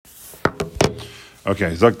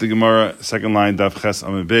Okay, Zok the Gemara, second line, Daf Ches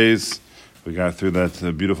Amud Beis. We got through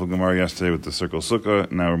that beautiful Gemara yesterday with the circle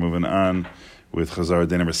sukkah. Now we're moving on with Chazar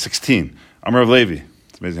day number 16. Amar of Levi.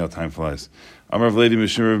 It's amazing how time flies. Amar of Levi,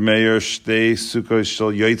 Mishmur of Meir, Shtei Sukkah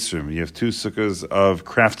Shel Yotzrim. You have two sukkahs of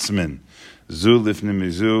craftsmen. Zu lifnim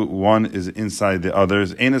mizu. One is inside the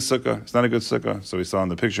others. Ain't a sukkah. It's not a good sukkah. So we saw in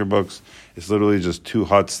the picture books, it's literally just two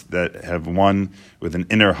huts that have one with an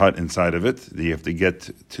inner hut inside of it. You have to get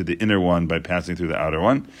to the inner one by passing through the outer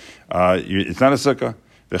one. It's not a sukkah.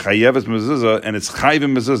 V'chayev is mezuzah, and it's chayv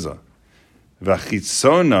in mezuzah.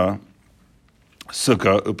 V'chitzona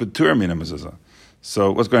sukkah upetur mina mezuzah.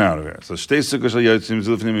 So what's going on over here? So shtei sukkah shel yotzim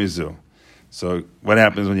zu lifnim mizu. So what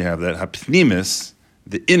happens when you have that? Hapnimis.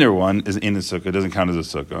 The inner one is in the sukkah, it doesn't count as a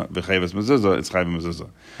sukkah. V'chayvas mezuzah, it's chayv mezuzah.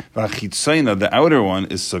 V'achitzoyna, the outer one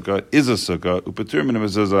is a sukkah, upatur min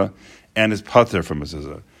mezuzah, and is pater from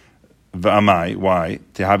mezuzah. V'amai, why?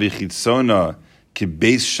 Tehavi chitzona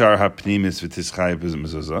kibeis shar hapnimis v'tischayv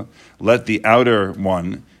mezuzah. Let the outer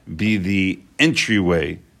one be the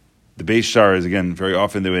entryway. The Beis Shar is, again, very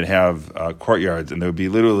often they would have courtyards, and there would be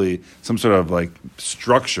literally some sort of like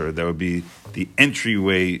structure that would be the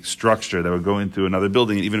entryway structure that would go into another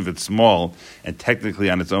building, even if it's small, and technically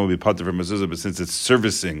on its own would be pater from mezuzah, but since it's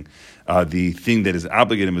servicing the thing that is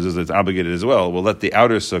obligated in mezuzah, it's obligated as well. We'll let the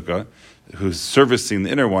outer sukkah, who's servicing the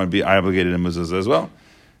inner one, be obligated in mezuzah as well.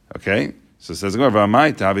 Okay? So it says,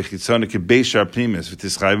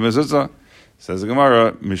 says the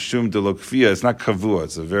Gemara, Mishum de Lokfia, it's not kavua,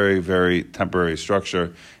 it's a very, very temporary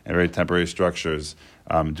structure, and very temporary structures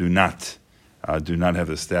do not have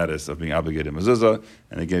the status of being obligated mezuzah.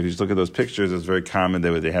 And again, if you just look at those pictures, it's very common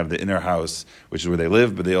they have the inner house, which is where they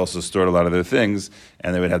live, but they also stored a lot of their things,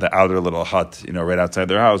 and they would have the outer little hut, right outside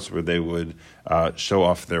their house, where they would show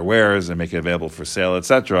off their wares and make it available for sale,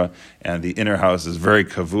 etc. And the inner house is very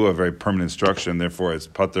kavua, very permanent structure, and therefore it's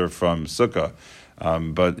pater from sukkah.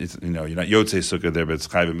 But it's, you're not yotzei sukkah there, but it's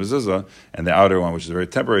chayv mezuzah, and the outer one, which is a very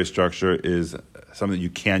temporary structure, is something that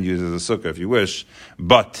you can use as a sukkah if you wish,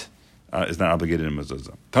 but is not obligated in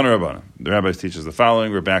mezuzah. Tana Rabbana, the rabbis teach us the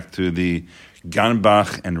following. We're back to the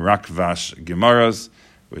Ganbach and Rakvash Gemaras,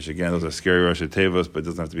 which again, those are scary Rosh Tevos, but it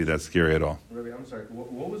doesn't have to be that scary at all. Rabbi, I'm sorry.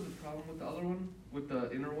 What was the problem with the other one, with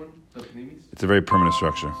the inner one, the pnimis? It's a very permanent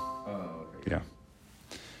structure. Oh, okay.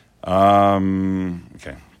 Yeah.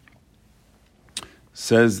 Okay.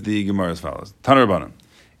 Says the Gemara as follows. Tana Rabbana,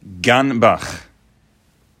 Ganbach.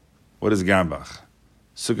 What is Ganbach?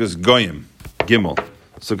 Sukkos Goyim, Gimel.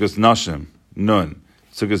 Sukkos Nashim, Nun.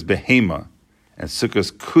 Sukkos Behema. And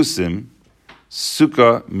Sukkos Kusim,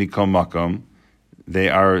 Sukkah Mikol Makom. They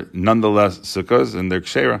are nonetheless sukkahs, and they're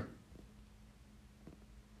kshera.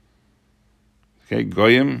 Okay,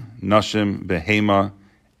 Goyim, Nashim, Behema,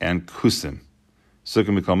 and Kusim.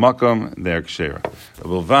 Sukkah Mikol Makom, they are kshera.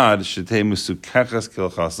 Bilvad Shetei Musukachas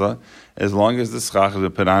Kilchasa, as long as the schach is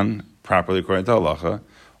put on properly according to halacha,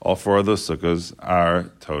 all four of those sukkahs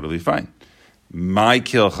are totally fine. My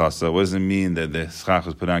kilchasa, what does it mean that the schach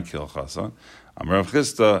was put on kilchasa? Amar Rav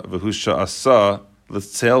Chisda, v'husha asa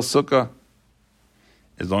l'tzeil sukkah.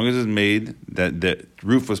 As long as it's made that the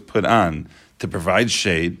roof was put on to provide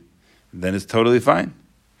shade, then it's totally fine.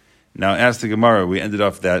 Now, ask the Gemara, we ended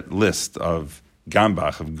off that list of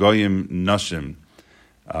Gambach, of Goyim, Nashim,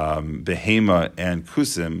 Behema, and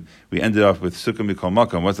Kusim. We ended up with Sukkah Mikol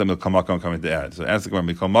Makom. What's that Mikol Makom coming to add? So ask the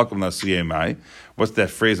Gemara, Mikol Makom Lasuye Mai. What's that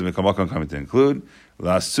phrase of Mikol Makom coming to include?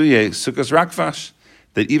 Lasuye Sukkos Rakvash.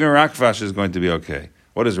 That even Rakvash is going to be okay.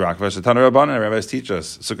 What is Rakvash? The Tana Rabbanan, rabbis teach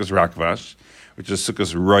us Sukkos Rakvash, which is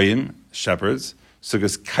Sukkos Royim, shepherds.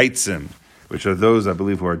 Sukkos Kaitzim, which are those, I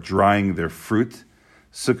believe, who are drying their fruit.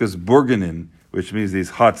 Sukkos Burganin, which means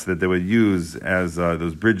these huts that they would use as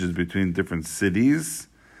those bridges between different cities.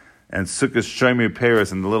 And Sukkos Shomer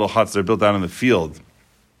Paris, and the little huts that are built out in the field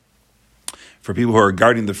for people who are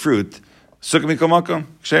guarding the fruit. Sukkah Mikol Makom,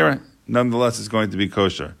 kshera, nonetheless, it's going to be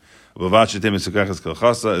kosher. As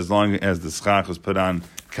long as the schach was put on,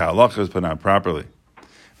 ka'alacha was put on properly.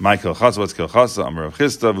 My kilchasa, what's kilchasa? Amar Rav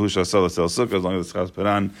Chisda, v'husha asal l'sel sukkah, as long as the schach was put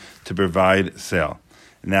on to provide sale.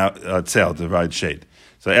 Now, to provide shade.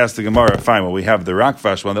 So I asked the Gemara, fine, well, we have the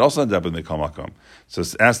Rakvash one that also ended up with Mikol Makom. So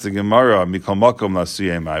ask the Gemara, Mikol Makom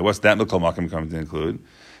lasuye mai. What's that Mikol Makom coming to include?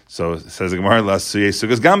 So it says the Gemara, lasuye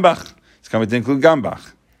sukkos Gambach. It's coming to include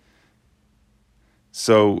Gambach.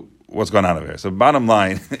 So what's going on over here. So bottom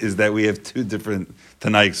line is that we have two different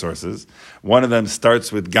Tanaic sources. One of them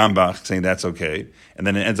starts with Gambach, saying that's okay, and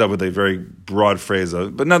then it ends up with a very broad phrase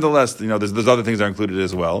of, but nonetheless, there's other things that are included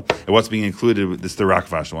as well. And what's being included is the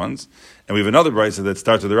Rakvash ones. And we have another brisa that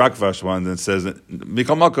starts with the Rakvash ones and says that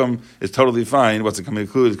Mikol Makom is totally fine. What's it coming to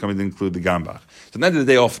include? It's coming to include the Gambach. So at the end of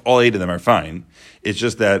the day, all 8 of them are fine. It's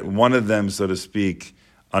just that one of them, so to speak,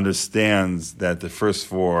 understands that the first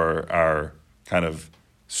 4 are kind of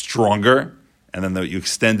stronger, and then you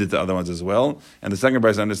extend it to other ones as well. And the second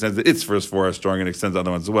brisa understands that its first 4 are strong and extends to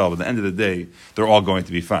other ones as well. But at the end of the day, they're all going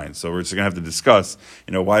to be fine. So we're just going to have to discuss,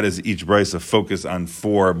 why does each brisa focus on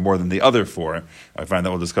 4 more than the other 4? I find that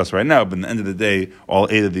we'll discuss right now. But at the end of the day, all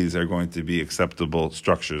 8 of these are going to be acceptable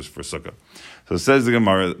structures for sukkah. So it says the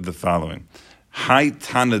Gemara the following: Hai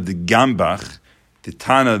Tana de Gambach, the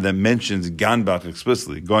Tana that mentions Gambach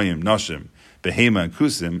explicitly, Goyim, Noshim, Behema, and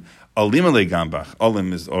Kusim. Alima le gambach.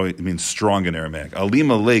 Alim means strong in Aramaic.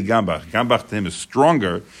 Alima le gambach. Gambach to him is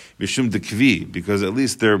stronger, bishum dekvi, because at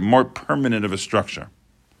least they're more permanent of a structure.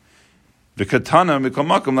 V'katana mikol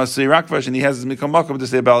makom, let's say rakvash, and he has mikol makom to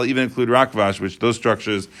say about even include rakvash, which those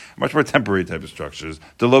structures are much more temporary type of structures.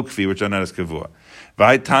 Delokfi, which are not as kavua.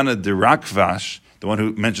 V'haitana de rakvash, the one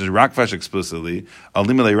who mentions rakvash explicitly.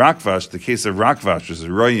 Alima le rakvash, the case of rakvash, which is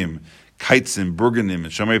royim, Kaitzim, Burganim,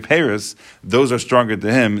 and Shomer Paris, those are stronger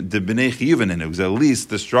to him, the B'nei Chiyuvin, because at least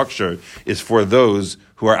the structure is for those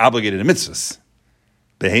who are obligated to mitzvahs.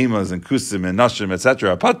 Behemas and Kusim and Nashim,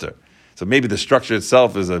 etc., are pater. So maybe the structure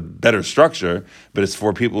itself is a better structure, but it's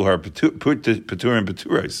for people who are Patur and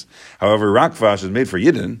Paturais. However, Rakvash is made for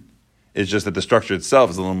Yidden. It's just that the structure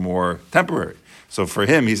itself is a little more temporary. So for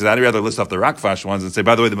him, he said, I'd rather list off the Rakvash ones and say,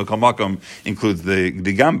 by the way, the Mikol Makom includes the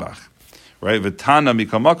Gambach. Right, V'tana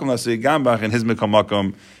mikol makom lasei gambach, and his mikol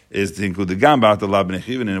makom is to include the gambach, the la b'nei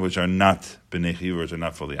chiyuvin, which are not b'nei chiyuv, which are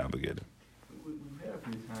not fully obligated. We've had a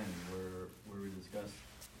few times where we discussed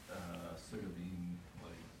sukkah being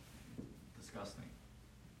disgusting.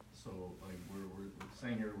 So we're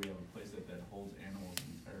saying here we have a place that holds animals the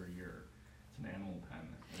entire year. It's an animal pen,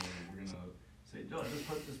 and we're gonna say,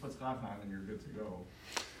 just put scarf on and you're good to go.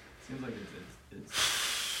 It seems like it's a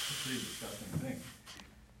pretty disgusting thing.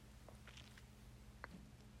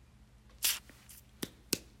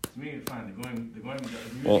 To me, fine.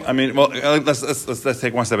 Let's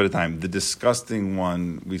take one step at a time. The disgusting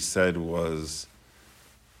one we said was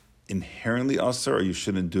inherently usher, or you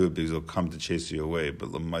shouldn't do it because it'll come to chase you away. But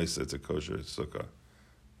lemaisa, it's a kosher sukkah.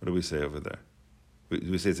 What do we say over there?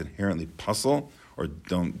 Do we say it's inherently puzzle, or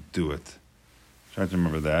don't do it? I'm trying to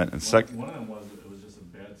remember that. And one of them was it was just a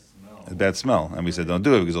bad smell. A bad smell, and we said don't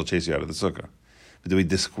do it because it'll chase you out of the sukkah. But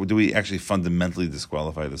do we actually fundamentally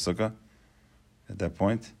disqualify the sukkah at that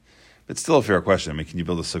point? It's still a fair question. I mean, can you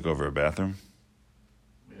build a sukkah over a bathroom?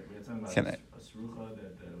 We had something about a srucha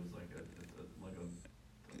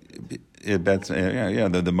that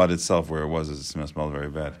was the mud itself where it was, it smelled very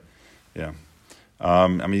bad. Yeah.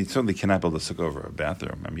 You certainly cannot build a sukkah over a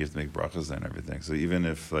bathroom. You have to make brachas and everything. So even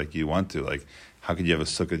if you want to, how could you have a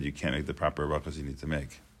sukkah that you can't make the proper brachas you need to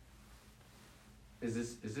make? Is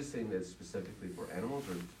this saying that it's specifically for animals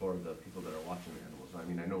or for the people that are watching the animals? I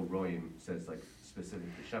know Royim says specific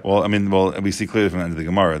to shepherds. We see clearly from the end of the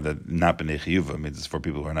Gemara that not b'nei chiyuva means it's for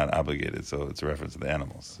people who are not obligated. So it's a reference to the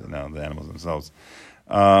animals, now the animals themselves.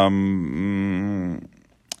 I don't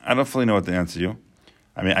fully know what to answer you.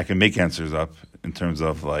 I can make answers up in terms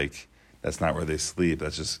of that's not where they sleep.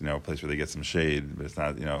 That's just a place where they get some shade, but it's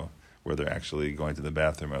not where they're actually going to the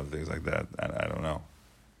bathroom or other things like that. I don't know.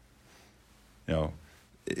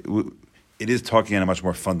 It is talking on a much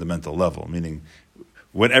more fundamental level, meaning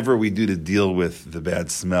whatever we do to deal with the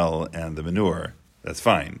bad smell and the manure, that's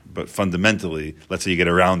fine. But fundamentally, let's say you get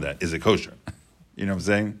around that, is it kosher? You know what I'm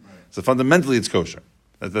saying? Right. So fundamentally, it's kosher.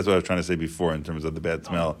 That's what I was trying to say before in terms of the bad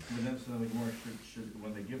smell. But then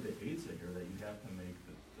when they give the eitzah here, that you have to make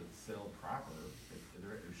the sale proper,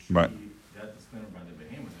 right. That disclaimer by the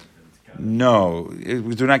behemoth. No,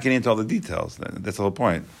 we're not getting into all the details. That's the whole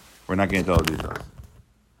point. We're not getting into all the details.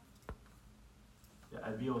 Yeah,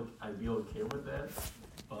 I'd be okay with that,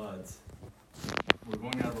 but we're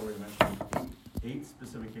going out of the way to mention 8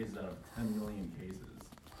 specific cases out of 10 million cases.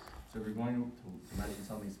 So if you're going to mention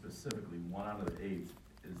something specifically, 1 out of the 8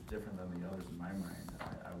 is different than the others in my mind.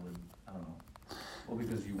 I don't know. Well,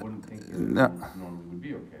 because you wouldn't think that normally would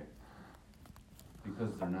be okay.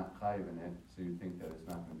 Because they're not chayiv in it, so you think that it's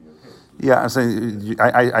not going to be okay. Yeah, I'm saying,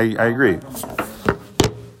 I agree.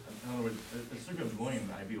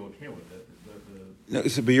 No,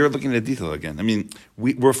 but you're looking at detail again.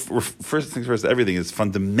 We're first things first. Everything is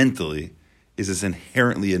fundamentally is this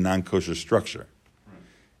inherently a non-kosher structure.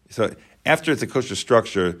 So after it's a kosher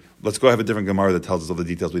structure, let's go have a different Gemara that tells us all the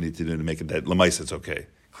details we need to do to make it that Lamaisa it's okay.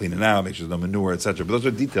 Clean it out, make sure there's no manure, etc. But those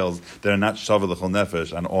are details that are not Shava L'chol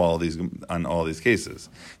Nefesh on all these cases.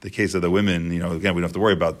 The case of the women, again, we don't have to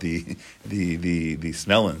worry about the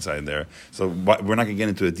smell inside there. So we're not going to get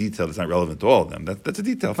into a detail that's not relevant to all of them. That's a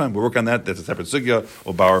detail. Fine, we'll work on that. That's a separate sugya.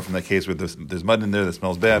 We'll borrow from that case where there's mud in there that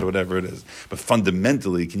smells bad or whatever it is. But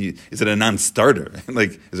fundamentally, is it a non-starter?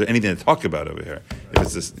 Like, is there anything to talk about over here? If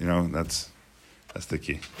it's just, that's the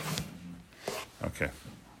key. Okay.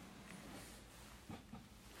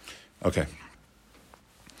 All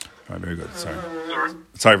right, very good. Sorry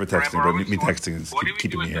for texting, but me texting is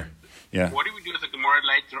keeping me here. Yeah. What do we do with the Gemara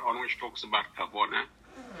later on which talks about Kavona?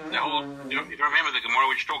 The whole, you remember the Gemara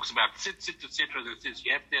which talks about tzit, etc. That says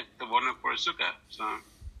you have to have Kavona for a sukkah. So.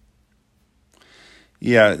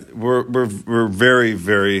 Yeah, we're very,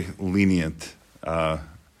 very lenient on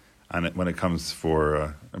it when it comes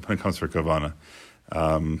for Kavana.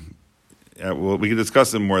 Well, we can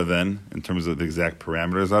discuss it more then in terms of the exact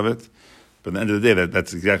parameters of it. But at the end of the day,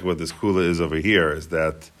 that's exactly what this kula is over here, is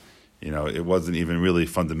that, it wasn't even really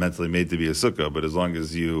fundamentally made to be a sukkah, but as long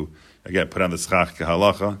as you, again, put on the schach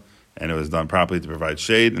kehalacha, and it was done properly to provide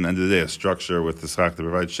shade, and at the end of the day, a structure with the schach to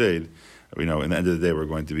provide shade, in the end of the day, we're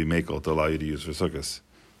going to be makel to allow you to use for sukkahs.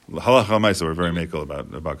 Halacha maisa, we're very makel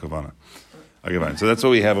about kavana. Okay, fine. So that's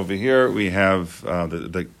what we have over here. We have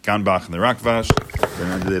the Ganbach and the Rakvash. At the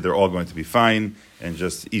end of the day, they're all going to be fine, and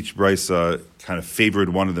just each brisa kind of favored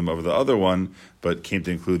one of them over the other one, but came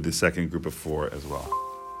to include the second group of 4 as well.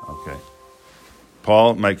 Okay.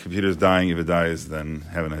 Paul, my computer's dying. If it dies, then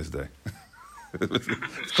have a nice day.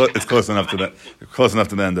 It's close enough to that. Close enough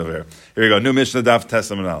to the end over here. Here we go. New Mishnah Daf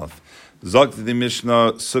Testament Aleph. Zogt the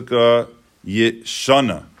Mishnah Sukkah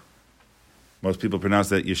Yishana. Most people pronounce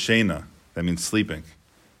that Yeshena. That means sleeping.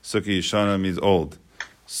 Sukkah Yeshana means old.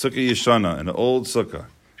 Sukkah Yeshana, an old sukkah.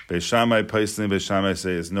 Beis Shammai Paislim, Beis Shammai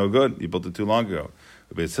say it's no good. You built it too long ago.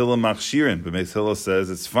 Beis Hillel Machshirin, but Beis Hillel says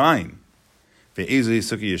it's fine. Ve'ezui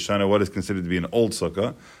Sukkah Yeshana, what is considered to be an old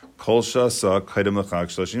sukkah? Kol Shasa Kaidem L'chag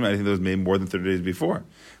Shloshim, anything that was made more than 30 days before.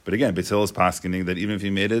 But again, Beis Hillel is paskening that even if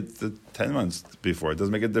you made it 10 months before, it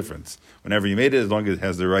doesn't make a difference. Whenever you made it, as long as it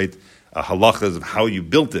has the right halachas of how you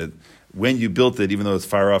built it, when you built it, even though it's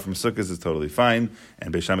far off from sukkahs, it's totally fine.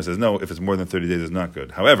 And Beis Shammai says, no, if it's more than 30 days, it's not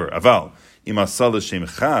good. However, aval, imasal l'shem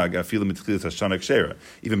chag, afilu mitchilas hashana kshera.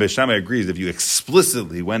 Even Beis Shammai agrees, if you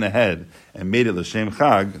explicitly went ahead and made it l'shem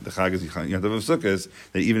chag, the chag is Yom Tov of sukkahs,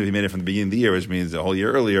 that even if you made it from the beginning of the year, which means the whole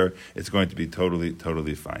year earlier, it's going to be totally,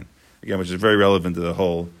 totally fine. Again, which is very relevant to the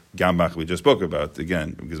whole Gambach we just spoke about,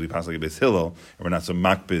 again, because we pass like a Beis Hillel, and we're not so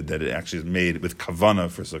makbid that it actually is made with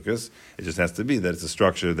kavana for sukkahs. It just has to be that it's a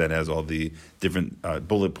structure that has all the different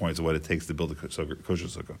bullet points of what it takes to build a kosher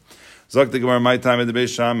sukkah. Zok the Gemara, my time at the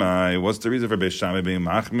Beis Shammai. What's the reason for Beis Shammai being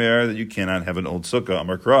machmer that you cannot have an old sukkah?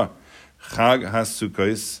 Amar Kra, Chag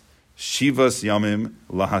HaSukkos Shivas Yamim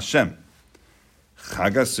LaHashem.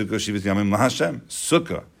 Chag HaSukkos Shivas Yamim LaHashem.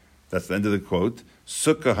 Sukkah. That's the end of the quote.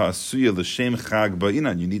 Sukkah ha'asuya l'shem chag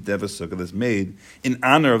ba'inan. You need to have a sukkah that's made in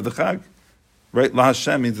honor of the chag. Right? La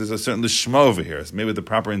Hashem means there's a certain lishma over here. It's made with the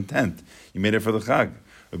proper intent. You made it for the chag.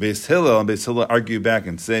 Beis Hillel argue back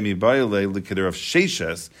and say, Mi ba'yolei l'keder of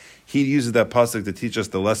Sheshes. He uses that pasuk to teach us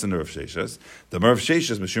the lesson of Sheshes. The Mer of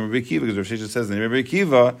Sheshes, Mishum Rabbi Akiva, because Rav Sheshes says in Rabbi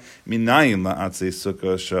Akiva, Minayin la'atzei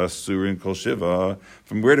sukkah shasurin kol shiva.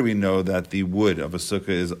 From where do we know that the wood of a sukkah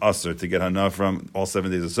is usher to get hana from all 7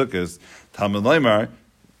 days of sukkahs? Talmud Leimar,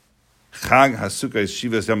 Chag HaSukkah is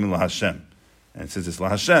Shivas Yamim LaHashem. And since it's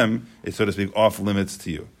LaHashem, it's, so to speak, off limits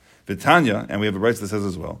to you. V'tanya, and we have a right that says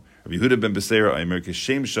as well, Rabbi Yehuda ben Beseira Aimer,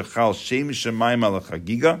 Keshem Shachal Shem Shemayim ala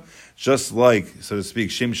Chagiga, just like, so to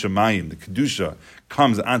speak, Shem Shemayim, the Kedusha,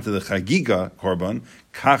 comes onto the Chagiga korban,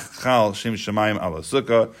 Kach Chal Shem Shemayim ala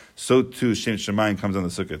Sukkah, so too Shem Shemayim comes on the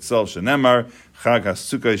Sukkah itself, Shenemar, Chag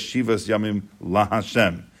HaSukkah Shivas Yamim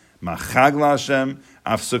LaHashem. Machag LaHashem,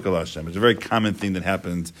 Af Sukkah LaHashem. It's a very common thing that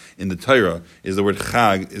happens in the Torah, is the word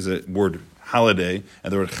Chag is a word holiday,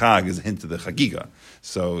 and the word Chag is a hint to the Chagiga.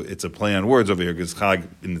 So it's a play on words over here, because Chag,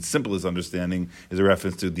 in its simplest understanding, is a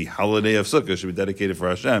reference to the holiday of Sukkah, should be dedicated for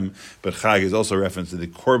Hashem, but Chag is also a reference to the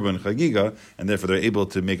Korban Chagiga, and therefore they're able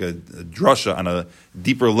to make a drasha on a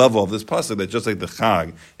deeper level of this pasuk, that just like the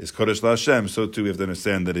Chag is Kodesh LaHashem, so too we have to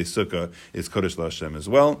understand that a Sukkah is Kodesh LaHashem as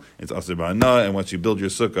well. It's Asur Ba'ana, and once you build your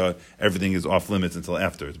Sukkah, everything is off limits until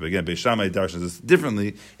afterwards. But again, Beis Shammai darshans this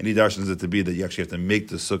differently, and he darshans it to be that you actually have to make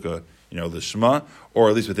the Sukkah, the Shema, or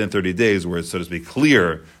at least within 30 days, where it's, so to speak,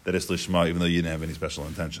 clear that it's Lishma, even though you didn't have any special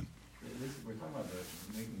intention. We're talking about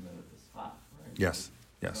making the spot, right? Yes.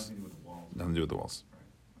 Nothing to do with the walls. Nothing to do with the walls. Right.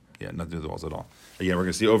 Okay. Yeah, nothing to do with the walls at all. Again, we're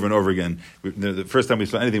going to see over and over again. The first time we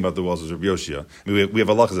saw anything about the walls was Rabbi Yoshia. I mean, we have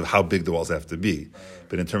halachas of how big the walls have to be.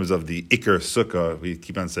 But in terms of the Iker Sukkah, we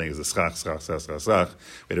keep on saying is the schach. We had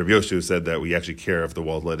Rabbi Yoshia who said that we actually care if the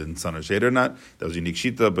walls let in sun or shade or not. That was a unique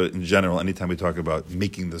shita, but in general, anytime we talk about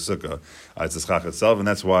making the sukkah, it's the schach itself, and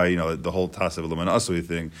that's why, the whole tasav lumen asui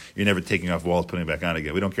thing, you're never taking off walls, putting it back on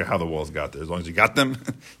again. We don't care how the walls got there. As long as you got them,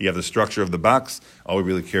 you have the structure of the box, all we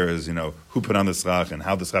really care is, who put on the schach and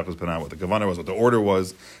how the schach was put on, what the kavanah was, what the order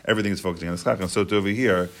was. Everything is focusing on the schach. And so to over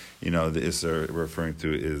here, the isser we're referring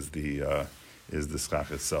to is the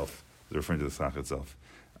schach itself. They're referring to the schach itself.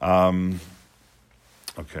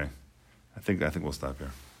 Okay. I think we'll stop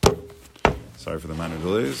here. Sorry for the minor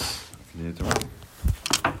delays. Continue tomorrow.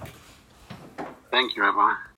 Thank you, Rabbi.